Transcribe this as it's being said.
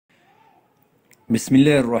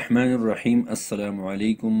Bismillah ar-Rahman ar-Rahim. Assalamu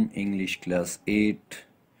alaikum. English class 8.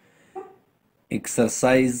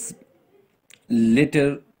 Exercise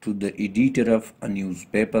letter to the editor of a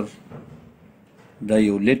newspaper. دا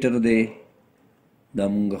یو لیټر دی دا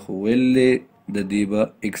مونږ خو ویل دی د دې به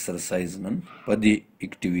ایکسرسایز نن په دې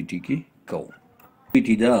اکټیویټي کې کوو.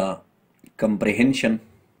 اکټیویټي دا کمپریهنشن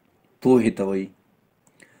پوهې ته وایي.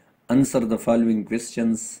 انسر د فالوینګ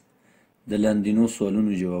کوېسچنز د لاندینو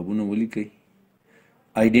سوالونو جوابونه ولیکئ.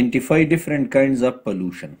 آیډنټیفای ډفرنٹ کاینډز اف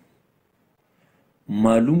پلوشن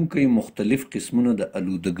معلوم کړئ مختلف قسمونه د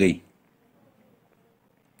الودګۍ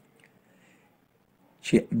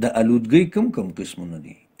چې د الودګۍ کم قسمونه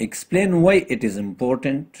دي. explain why it is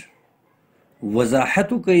important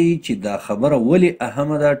وضاحت وکړئ چې دا خبره ولې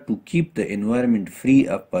اهمه ده to keep the environment free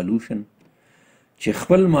of pollution چې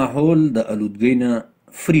خپل ماحول د الودګۍ نه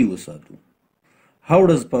free وساتو. how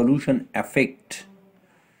does pollution affect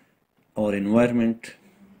our environment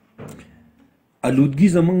الودګي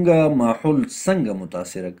زمونږه ماحول څنګه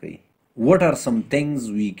متاثره کوي. what are some things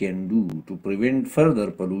we can do to prevent further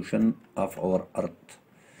pollution of our earth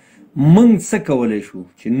مونږ څه کولی شو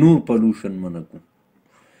چې نور pollution منع کړو.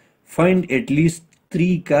 find at least 3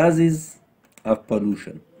 causes of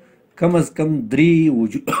pollution کم از کم 3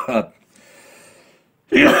 وجوهات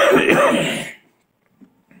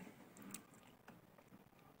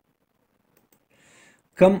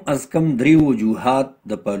کم از کم 3 وجوهات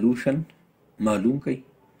د pollution معلوم کړئ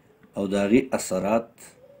او د هغې اثرات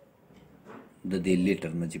د دې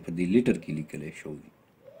لیټر نه چې په دې لیټر کې لیکلی شوي.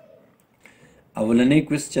 اولنی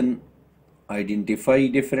کوېسچن آیډنټیفای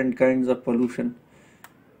ډفرنٹ کاینډز اف pollution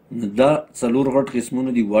نو دا څلور غټ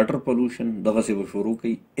قسمونه دي. واټر pollution دغسې به شروع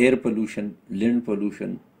کوي. ایر pollution لینډ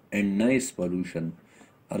pollution and noise pollution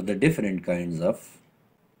are the different kinds of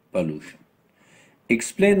pollution.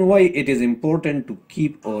 Explain why it is important to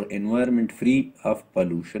keep our environment free of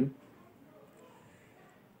pollution.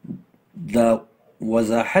 دا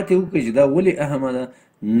وضاحت وکړي چې دا ولې اهمه ده.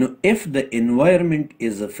 نو if the environment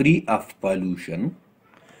is free of pollution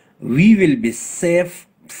we will be safe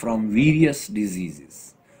from various diseases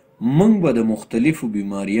موږ به د مختلفو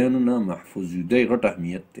بیماریانو نه محفوظ یو. دی غټ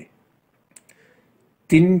اهمیت دی.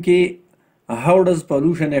 3 کې how does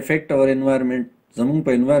pollution affect our environment زمونږ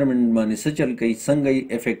په environment باندې څه چل کوي څنګه یې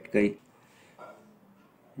افیکټ کوي.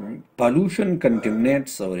 pollution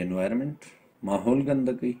contaminates our environment ماحول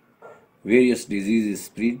ګنده کوي. various diseases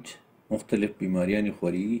spread مختلف بیماریان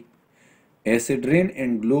خوریږي. acid rain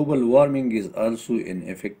and global warming is also an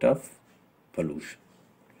effect of pollution.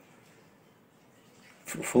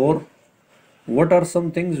 4 what are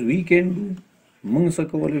some things we can do موږ څه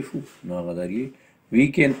کولی شو نو هغه درې. we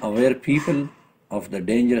can aware people of the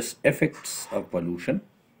dangerous effects of pollution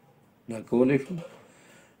دا کولی شو.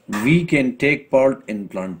 we can take part in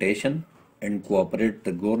plantation and cooperate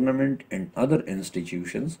the government and other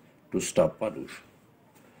institutions to stop pollution.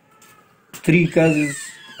 3 causes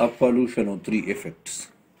of pollution or 3 effects.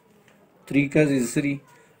 3 causes 3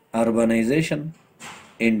 urbanization,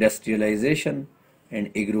 industrialization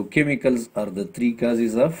and agrochemicals are the 3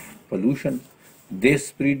 causes of pollution. They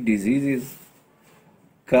spread diseases,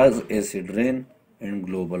 cause acid rain and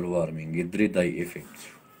global warming. ये 3 effects.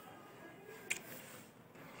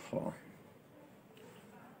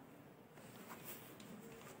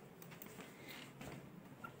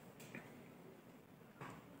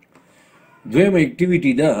 دویم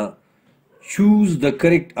اکټیویټي دا choose the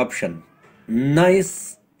correct option. noise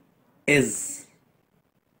is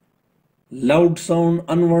loud sound,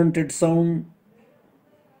 unwanted sound,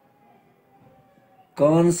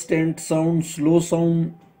 constant sound, slow sound.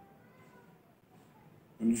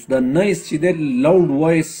 دا noise چې دی loud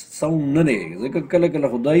voice sound نه دی ځکه کله کله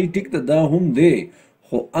خدای ټیک ته دا هم دی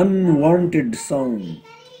خو unwanted sound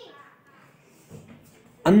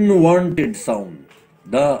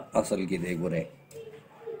دا اصل کې دی. ګوره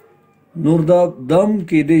نور دا دم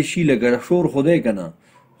کې دی شي لکه شور خدای کنه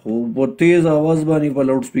خو په تیز آواز باندې په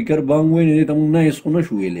لاؤډ سپیکر بانګ وایي نه دی ته مونږ نایس خو نه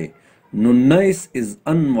شو ویلی. نو نایس از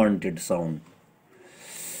unwanted sound.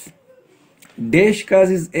 ډیش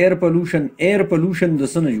کازز ایر pollution. ایر pollution د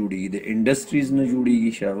څه نه جوړېږي د انډسټریز نه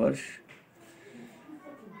جوړېږي. شاباش.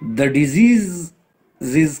 the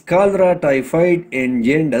diseases cholera, typhoid and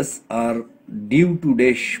jaundice are due to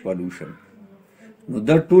dash pollution. نو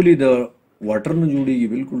دا ټولې د واټر نه جوړېږي.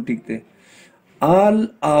 بالکل ټیک دی. all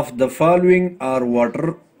of the following are water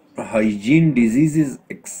hygiene diseases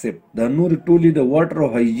except دا نور ټولې د واټر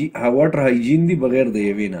hygiene دي بغیر د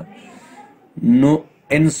یوې نه. نو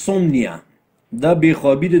insomnia دا بې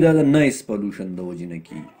خوابي ده دا د نایس pollution د وجې نه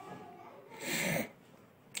کېږي.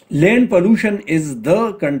 land pollution is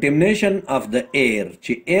the contamination of the air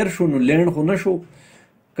چې air شو نو land خو نشو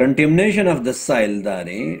contamination of the soil دا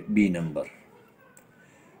دی B number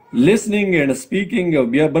listening and speaking او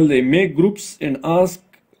بیا بل دی make groups and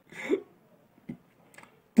ask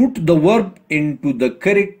put the verb into the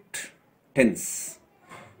correct tense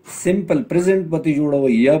simple present پتی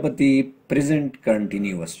جوړوي یا پتی present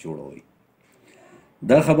continuous جوړوي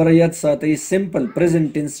دا خبره یاد ساتئ سمپل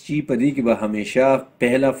پریزنٹ ټینس چې په دې کې به همیشه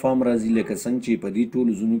پهلا فارم راځي لکه څنګه چې په دې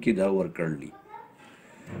ټولو ځونو کې دا ورکړلی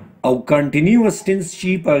او کنټینیوس ټینس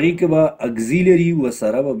چې په هغې کې به اګزیلري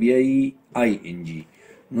ورسره به بیا یي آی ان جي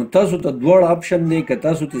نو تاسو ته دواړه آپشن دی که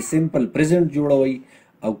تاسو ته سمپل پریزنټ جوړوئ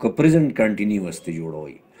او که پریزنټ کنټینیوس ته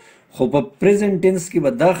جوړوئ خو په پریزنټ ټینس کې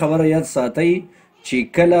به دا خبره یاد ساتئ چې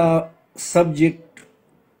کله سبجیکټ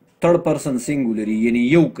تھرډ پرسن سینګولري یعنی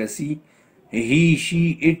یو کسی he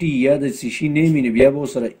she it یا د شي نیم نه بیا به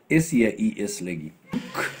سره اس یا ای اس لګي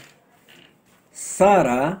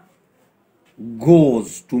سارا goes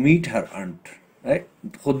to meet her aunt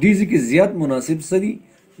خو دې کې زیات مناسب سدي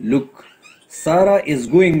look Sarah is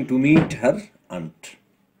going to meet her aunt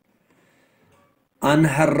on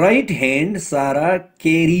her right hand Sarah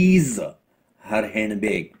carries her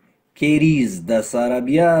handbag carries the Sarah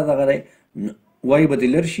بیا دغه وای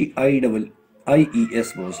بدلر شي I E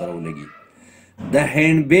S به سره ولګي The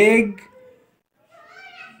handbag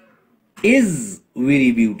is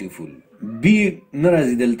very beautiful. Be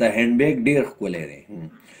نرازی دلتا handbag ډیر ښکلی دی.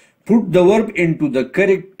 Put the verb into the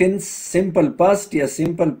correct tense simple past یا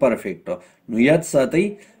simple perfect. نو یاد ساتئ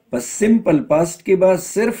په simple past کې به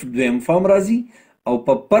صرف دویم فارم راځي او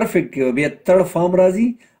په perfect کې به بیا third فارم راځي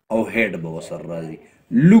او head به ورسره راځي.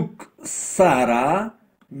 Look Sarah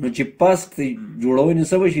نو چې past جوړوي نو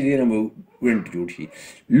څه به شي دی نه به went جوړ شي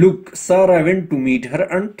look Sarah went to meet her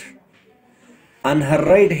aunt on her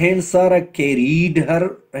right hand Sarah carried her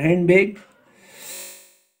handbag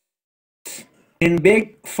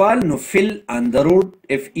fall no fill on the road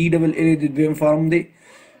FELL the دویم فارم دی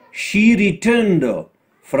she returned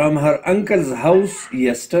from her uncle's house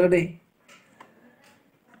yesterday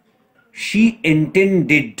she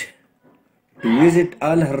intended to visit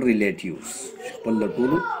all her relatives خپل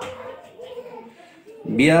ټولو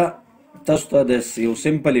بیا تاسو ته د یو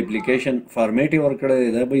سمپل اپلیکیشن فارمیټ یې ورکړی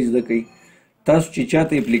دی دا به یې زده کوئ تاسو چې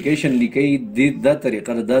چاته اپلیکیشن لیکئ دا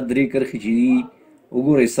طریقه ده دا درې کرښې چې دي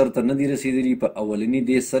وګورئ سر ته نه دي رسېدلي په اولني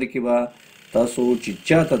دې سر کې به تاسو چې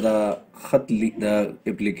چاته دا خط د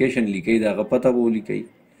اپلیکیشن لیکئ د هغه پته به ولیکئ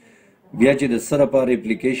بیا چې د څه لپاره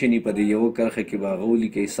اپلیکیشن یې په دې یوه کرښه کې به هغه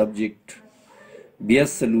ولیکئ سبجیکټ بیا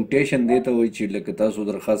سلوټیشن دې ته وایي چې لکه تاسو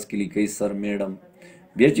درخواست کې لیکئ سر میډم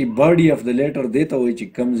بیا چې باډي اف د لیټر دی ته وایي چې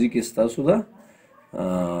کوم ځای کې ستاسو ده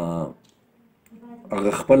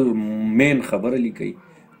هغه خپل مین خبره لیکئ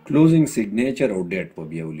کلوزینګ سیګنیچر او ډیټ په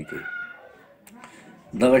بیا ولیکئ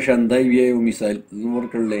دغه شان دی بیا یو مثال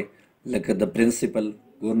ورکړلی لکه د پرنسپل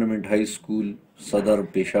ګورنمنټ های سکول صدر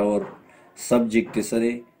پېښور سبجیکټ یې څه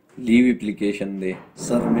دی لیو اپلیکیشن دی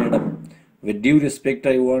سر میډم With due respect,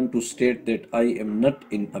 I want to state that I am not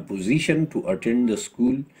in a position to attend the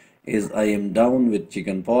school as I am down with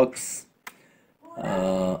chickenpox.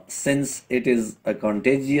 Since it is a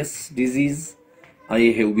contagious disease, I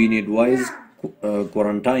have been advised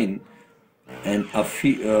quarantine and a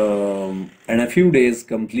few days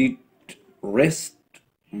complete rest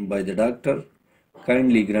by the doctor.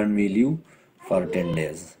 Kindly grant me leave for 10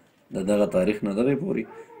 days. دغه تاریخ نه دغه پورې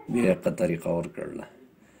بیا یې طریقه ورکړله.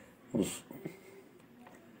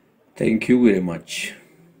 Thank you very much.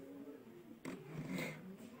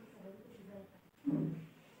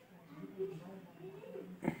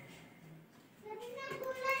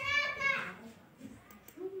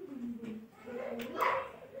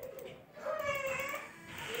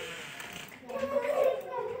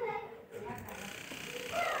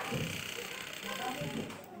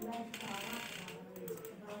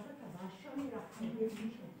 Thank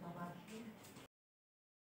you.